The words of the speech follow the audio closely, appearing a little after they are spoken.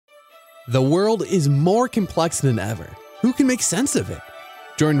The world is more complex than ever. Who can make sense of it?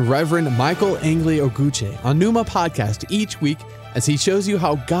 Join Reverend Michael Angley Oguche on Numa Podcast each week as he shows you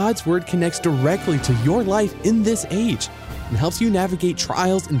how God's Word connects directly to your life in this age and helps you navigate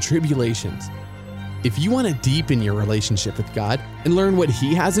trials and tribulations. If you want to deepen your relationship with God and learn what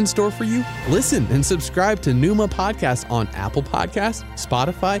He has in store for you, listen and subscribe to Numa Podcast on Apple Podcasts,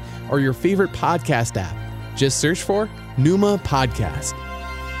 Spotify, or your favorite podcast app. Just search for Numa Podcast.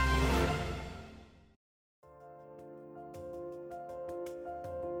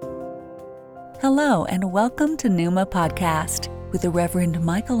 Hello and welcome to Numa Podcast with the Reverend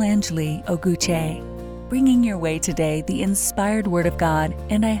Michael Angley Oguche, bringing your way today the inspired Word of God,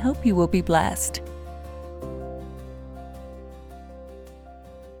 and I hope you will be blessed.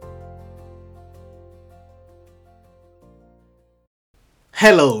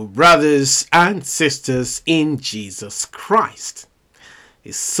 Hello, brothers and sisters in Jesus Christ.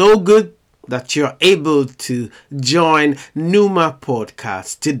 It's so good that you're able to join Numa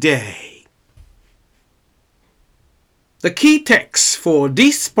Podcast today. The key text for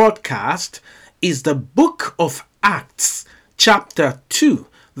this podcast is the book of Acts, chapter 2,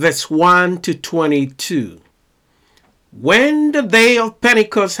 verse 1 to 22. When the day of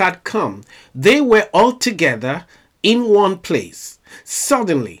Pentecost had come, they were all together in one place.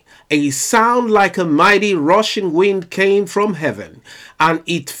 Suddenly, a sound like a mighty rushing wind came from heaven, and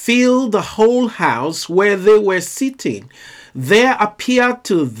it filled the whole house where they were sitting. There appeared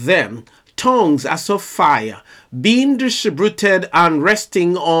to them tongues as of fire, being distributed and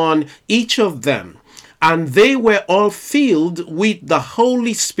resting on each of them. And they were all filled with the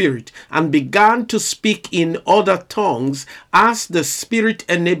Holy Spirit and began to speak in other tongues as the Spirit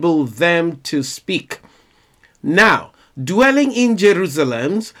enabled them to speak. Now, dwelling in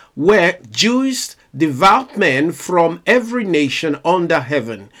Jerusalem were Jewish devout men from every nation under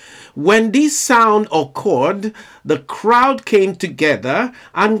heaven. When this sound occurred, the crowd came together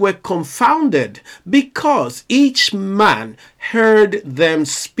and were confounded because each man heard them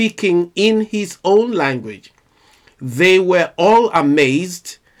speaking in his own language. They were all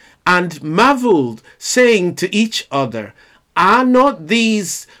amazed and marveled, saying to each other, "Are not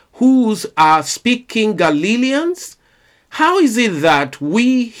these who are speaking Galileans? How is it that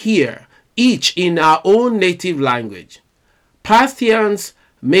we hear each in our own native language? Parthians,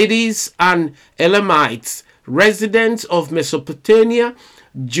 Medes, and Elamites, residents of Mesopotamia,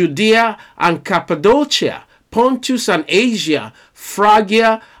 Judea and Cappadocia, Pontus and Asia,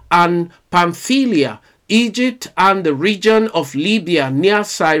 Phrygia and Pamphylia, Egypt and the region of Libya near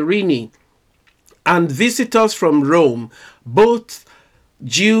Cyrene, and visitors from Rome, both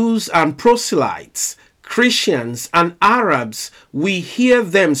Jews and proselytes, Christians and Arabs, we hear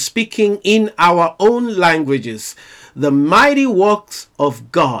them speaking in our own languages the mighty works of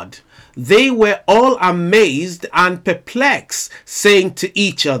God." They were all amazed and perplexed, saying to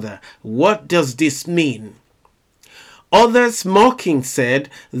each other, "What does this mean?" Others mocking said,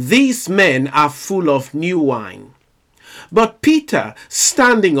 "These men are full of new wine." But Peter,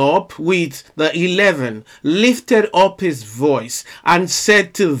 standing up with the 11, lifted up his voice and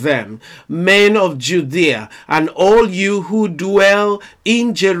said to them, "Men of Judea, and all you who dwell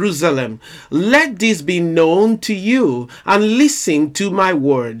in Jerusalem, let this be known to you, and listen to my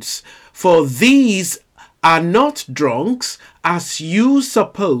words. For these are not drunks, as you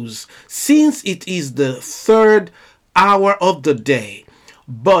suppose, since it is the third hour of the day.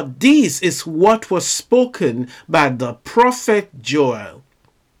 But this is what was spoken by the prophet Joel.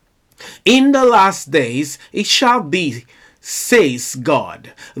 In the last days it shall be, says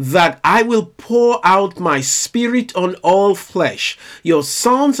God, that I will pour out my spirit on all flesh. Your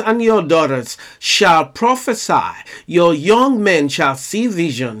sons and your daughters shall prophesy. Your young men shall see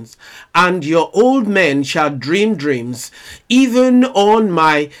visions, and your old men shall dream dreams. Even on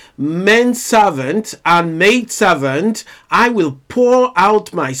my manservant and maidservant I will pour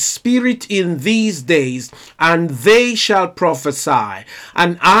out my spirit in these days, and they shall prophesy.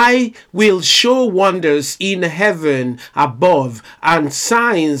 And I will show wonders in heaven above and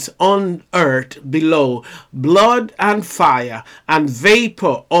signs on earth below, blood and fire and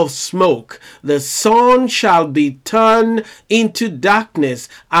vapor of smoke. The sun shall be turned into darkness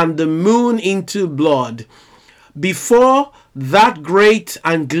and the moon into blood, before that great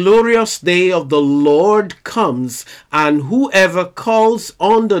and glorious day of the Lord comes, and whoever calls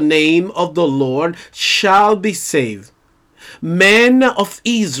on the name of the Lord shall be saved. Men of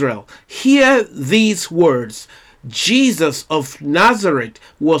Israel, hear these words. Jesus of Nazareth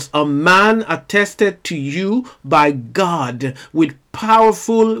was a man attested to you by God with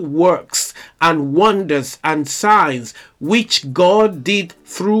powerful works and wonders and signs which God did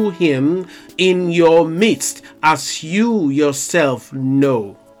through him in your midst, as you yourself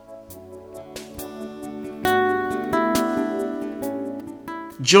know.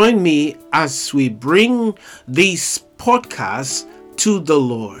 Join me as we bring these podcasts to the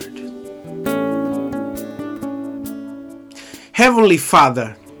Lord. Heavenly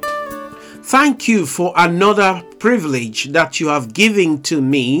Father, thank you for another privilege that you have given to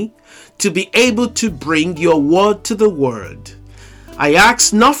me to be able to bring your word to the world. I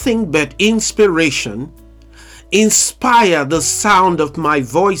ask nothing but inspiration. Inspire the sound of my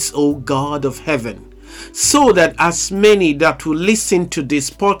voice, O God of heaven, so that as many that will listen to this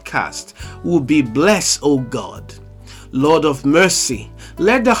podcast will be blessed, O God. Lord of mercy,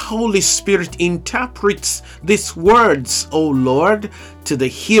 let the Holy Spirit interpret these words, O Lord, to the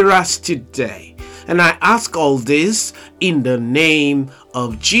hearers today. And I ask all this in the name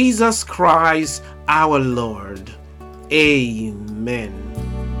of Jesus Christ, our Lord. Amen.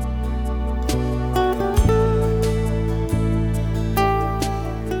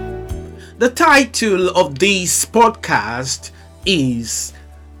 The title of this podcast is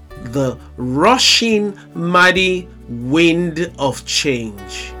The Rushing Mighty Wind of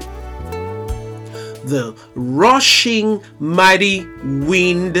Change. The rushing mighty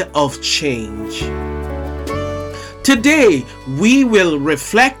wind of change. Today we will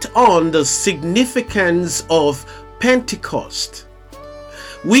reflect on the significance of Pentecost,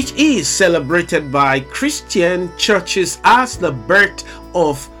 which is celebrated by Christian churches as the birth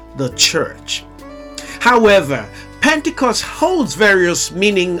of the church. However, Pentecost holds various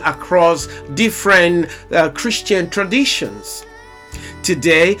meanings across different Christian traditions.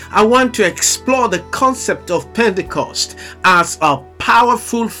 Today, I want to explore the concept of Pentecost as a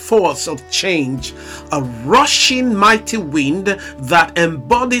powerful force of change, a rushing mighty wind that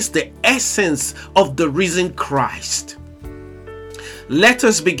embodies the essence of the risen Christ. Let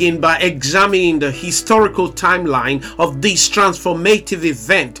us begin by examining the historical timeline of this transformative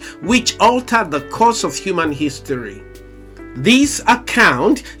event which altered the course of human history. This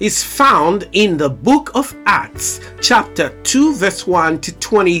account is found in the book of Acts, chapter 2, verse 1 to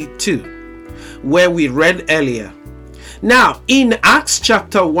 22, where we read earlier. Now, in Acts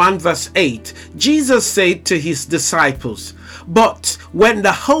chapter 1, verse 8, Jesus said to his disciples, "But when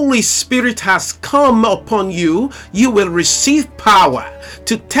the Holy Spirit has come upon you, you will receive power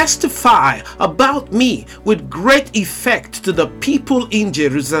to testify about me with great effect to the people in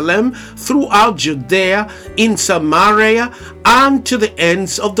Jerusalem, throughout Judea, in Samaria, and to the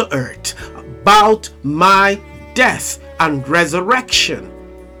ends of the earth, about my death and resurrection."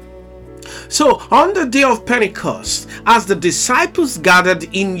 So, on the day of Pentecost, as the disciples gathered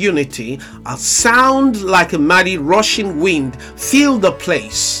in unity, a sound like a mighty rushing wind filled the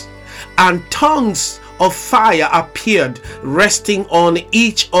place, and tongues of fire appeared, resting on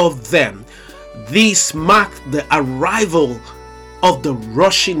each of them. This marked the arrival of the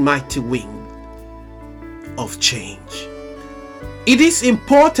rushing mighty wind of change. It is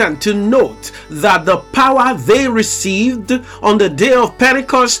important to note that the power they received on the day of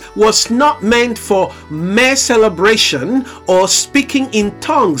Pentecost was not meant for mere celebration or speaking in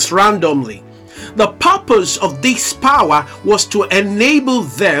tongues randomly. The purpose of this power was to enable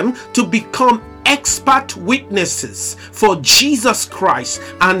them to become expert witnesses for Jesus Christ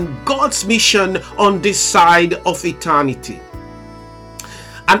and God's mission on this side of eternity.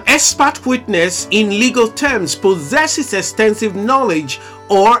 An expert witness, in legal terms, possesses extensive knowledge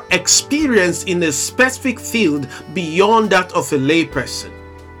or experience in a specific field beyond that of a layperson.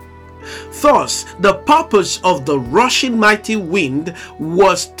 Thus, the purpose of the rushing mighty wind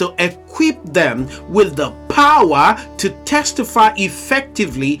was to equip them with the power to testify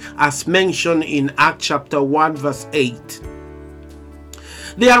effectively, as mentioned in Acts chapter 1, verse 8.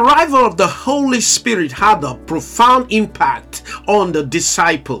 The arrival of the Holy Spirit had a profound impact on the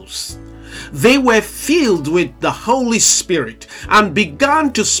disciples. They were filled with the Holy Spirit and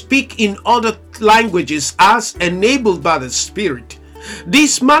began to speak in other languages as enabled by the Spirit.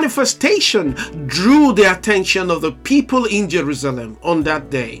 This manifestation drew the attention of the people in Jerusalem on that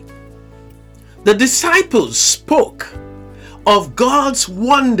day. The disciples spoke of God's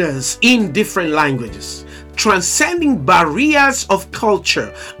wonders in different languages, transcending barriers of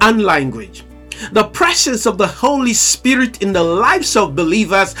culture and language. The presence of the Holy Spirit in the lives of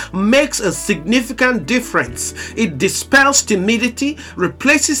believers makes a significant difference. It dispels timidity,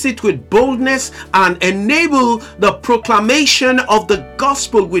 replaces it with boldness, and enables the proclamation of the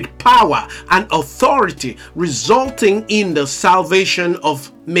gospel with power and authority, resulting in the salvation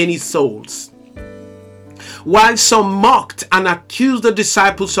of many souls. While some mocked and accused the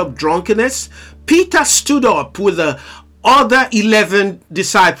disciples of drunkenness, Peter stood up with the other 11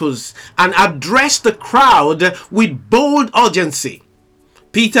 disciples and addressed the crowd with bold urgency.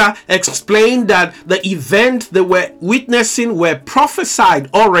 Peter explained that the event they were witnessing were prophesied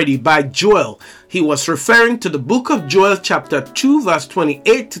already by Joel. He was referring to the book of Joel chapter 2 verse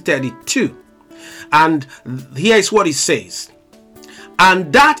 28 to 32. And here is what he says.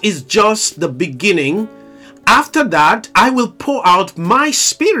 And that is just the beginning. After that, I will pour out my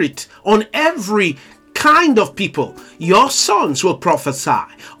spirit on every kind of people. Your sons will prophesy,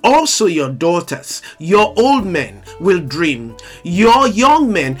 also your daughters. Your old men will dream, your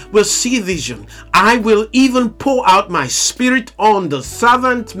young men will see vision. I will even pour out my spirit on the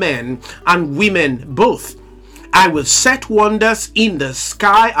servant men and women both. I will set wonders in the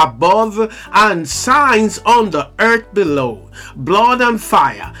sky above and signs on the earth below, blood and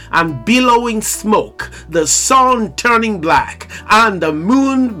fire and billowing smoke, the sun turning black and the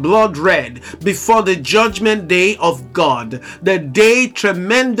moon blood red before the judgment day of God, the day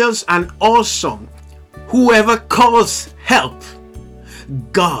tremendous and awesome. Whoever calls help,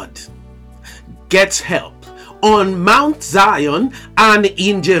 God gets help. On Mount Zion and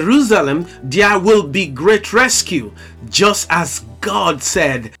in Jerusalem there will be great rescue, just as God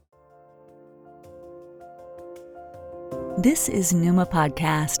said. This is Numa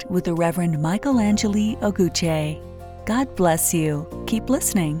Podcast with the Reverend Michelangelo Oguche. God bless you. Keep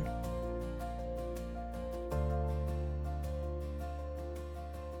listening.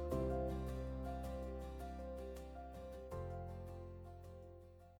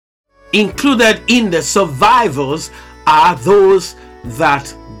 Included in the survivors are those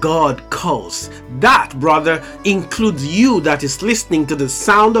that God calls. That, brother, includes you that is listening to the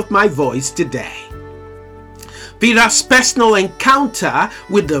sound of my voice today. Peter's personal encounter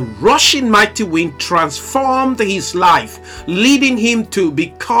with the rushing mighty wind transformed his life, leading him to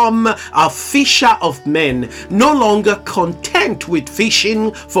become a fisher of men, no longer content with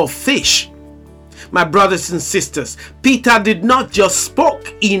fishing for fish. My brothers and sisters, Peter did not just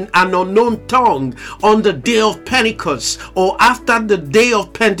speak in an unknown tongue on the day of Pentecost or after the day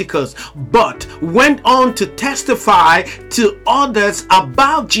of Pentecost, but went on to testify to others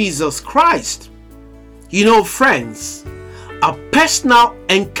about Jesus Christ. You know, friends, a personal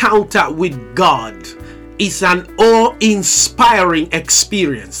encounter with God is an awe-inspiring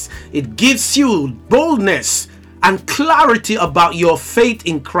experience. It gives you boldness and clarity about your faith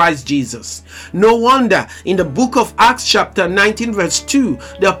in Christ Jesus. No wonder in the book of Acts chapter 19 verse 2,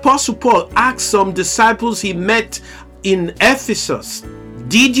 the Apostle Paul asked some disciples he met in Ephesus,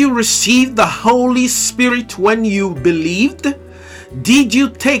 did you receive the Holy Spirit when you believed? Did you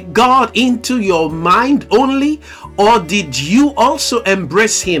take God into your mind only, or did you also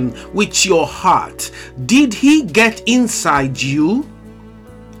embrace Him with your heart? Did He get inside you?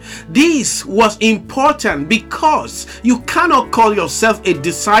 This was important because you cannot call yourself a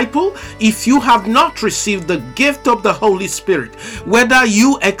disciple if you have not received the gift of the Holy Spirit. Whether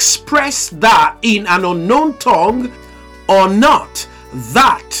you express that in an unknown tongue or not,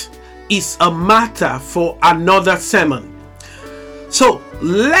 that is a matter for another sermon. So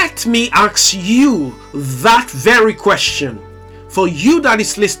let me ask you that very question for you that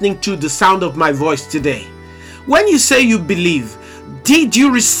is listening to the sound of my voice today. When you say you believe, did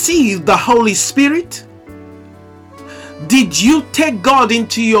you receive the Holy Spirit? Did you take God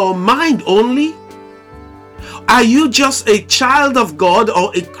into your mind only? Are you just a child of God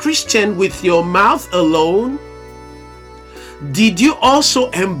or a Christian with your mouth alone? Did you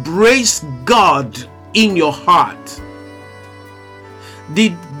also embrace God in your heart?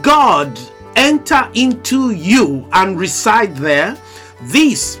 Did God enter into you and reside there?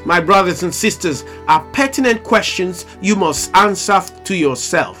 These, my brothers and sisters, are pertinent questions you must answer to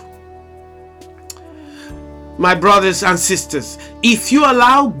yourself. My brothers and sisters, if you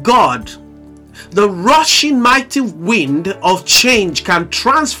allow God, the rushing mighty wind of change can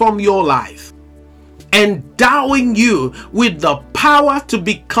transform your life, endowing you with the power to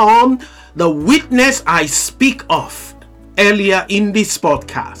become the witness I speak of earlier in this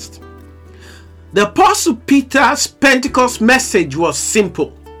podcast. The Apostle Peter's Pentecost message was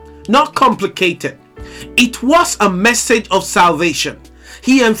simple, not complicated. It was a message of salvation.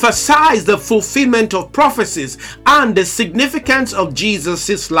 He emphasized the fulfillment of prophecies and the significance of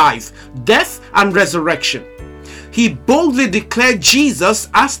Jesus' life, death, and resurrection. He boldly declared Jesus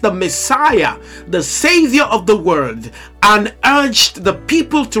as the Messiah, the Savior of the world, and urged the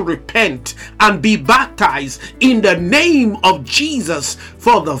people to repent and be baptized in the name of Jesus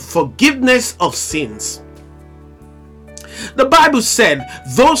for the forgiveness of sins. The Bible said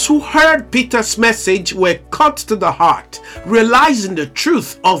those who heard Peter's message were cut to the heart, realizing the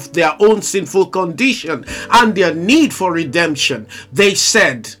truth of their own sinful condition and their need for redemption. They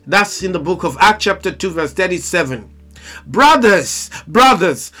said, that's in the book of Acts chapter 2 verse 37,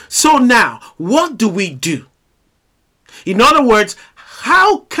 brothers, so now what do we do? In other words,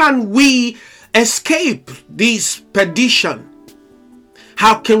 how can we escape this perdition?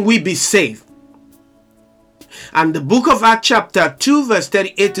 How can we be saved? And the book of Acts chapter 2 verse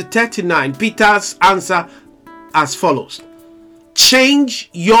 38 to 39, Peter's answer as follows. Change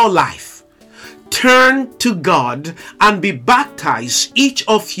your life. Turn to God and be baptized, each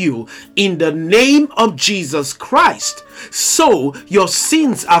of you, in the name of Jesus Christ, so your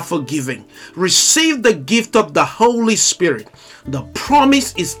sins are forgiven. Receive the gift of the Holy Spirit. The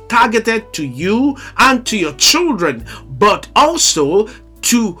promise is targeted to you and to your children, but also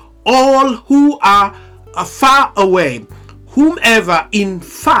to all who are far away, whomever in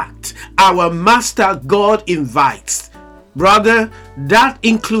fact our Master God invites. Brother, that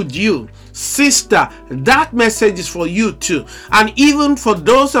includes you. Sister, that message is for you too. And even for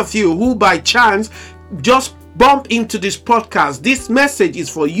those of you who by chance just bump into this podcast, this message is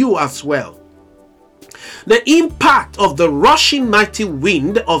for you as well. The impact of the rushing mighty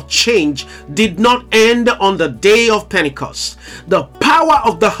wind of change did not end on the day of Pentecost. The power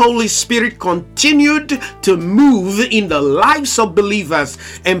of the Holy Spirit continued to move in the lives of believers,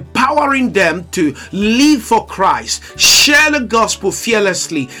 empowering them to live for Christ, share the gospel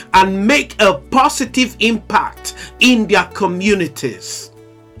fearlessly, and make a positive impact in their communities.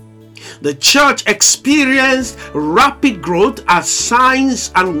 The church experienced rapid growth as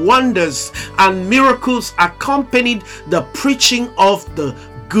signs and wonders and miracles accompanied the preaching of the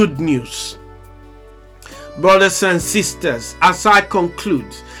good news. Brothers and sisters, as I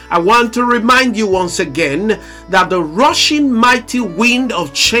conclude, I want to remind you once again that the rushing mighty wind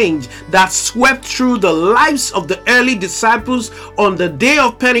of change that swept through the lives of the early disciples on the day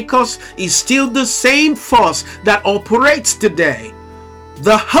of Pentecost is still the same force that operates today.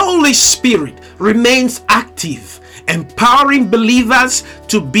 The Holy Spirit remains active, empowering believers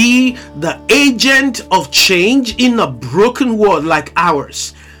to be the agent of change in a broken world like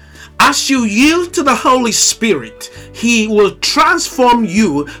ours. As you yield to the Holy Spirit, He will transform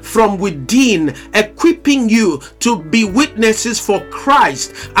you from within, equipping you to be witnesses for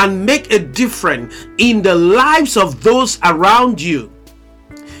Christ and make a difference in the lives of those around you.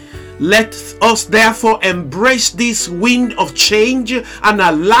 Let us therefore embrace this wind of change and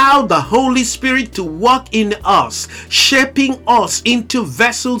allow the Holy Spirit to work in us, shaping us into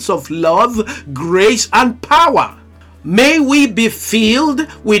vessels of love, grace, and power. May we be filled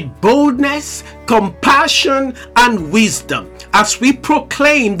with boldness, compassion, and wisdom as we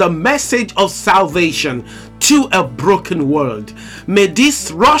proclaim the message of salvation to a broken world. May this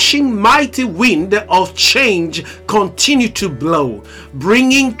rushing mighty wind of change continue to blow,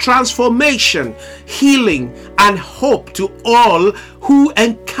 bringing transformation, healing, and hope to all who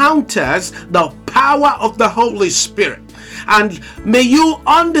encounters the power of the Holy Spirit. And may you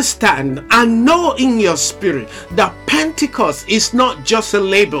understand and know in your spirit that Pentecost is not just a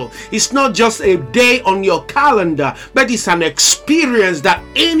label, it's not just a day on your calendar, but it's an experience that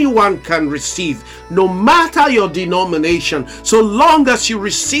anyone can receive, no matter your denomination, so long as you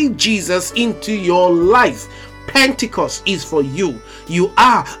receive Jesus into your life. Pentecost is for you. You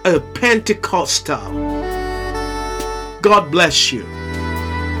are a Pentecostal. God bless you.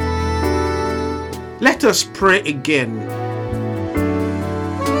 Let us pray again.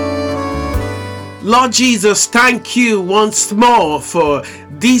 Lord Jesus, thank you once more for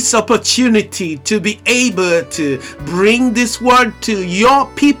this opportunity to be able to bring this word to your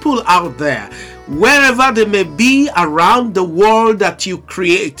people out there, wherever they may be around the world that you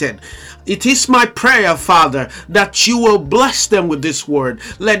created. It is my prayer, Father, that you will bless them with this word.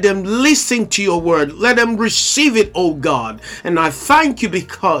 Let them listen to your word. Let them receive it, oh God. And I thank you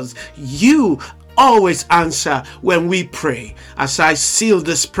because you always answer when we pray. As I seal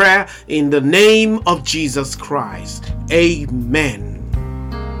this prayer in the name of Jesus Christ. Amen.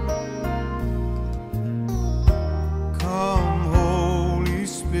 Come, Holy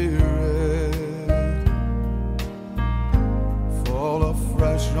Spirit, fall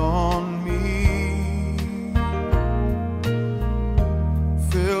afresh on me.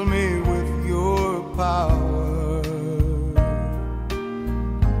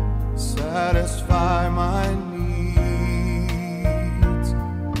 satisfy my needs.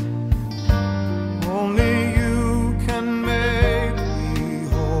 Only you can make me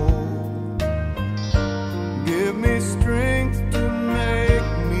whole. Give me strength to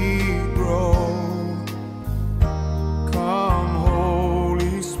make me grow. Come,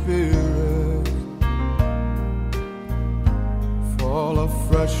 Holy Spirit, fall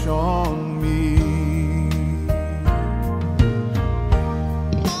afresh on me.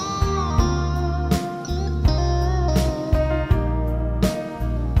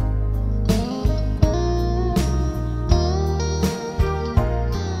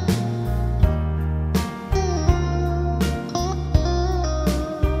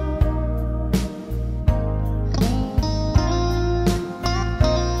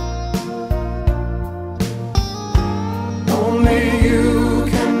 Only you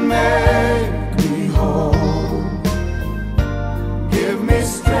can make me whole. Give me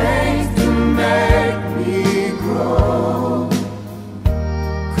strength to make me grow.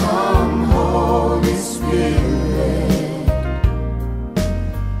 Come, Holy Spirit,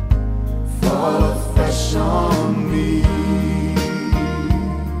 fall afresh on me.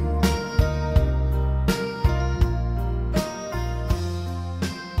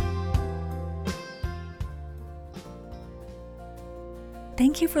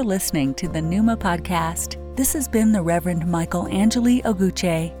 Thank you for listening to the Pneuma Podcast. This has been the Reverend Michael Angeli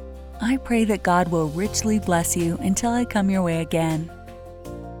Oguche. I pray that God will richly bless you until I come your way again.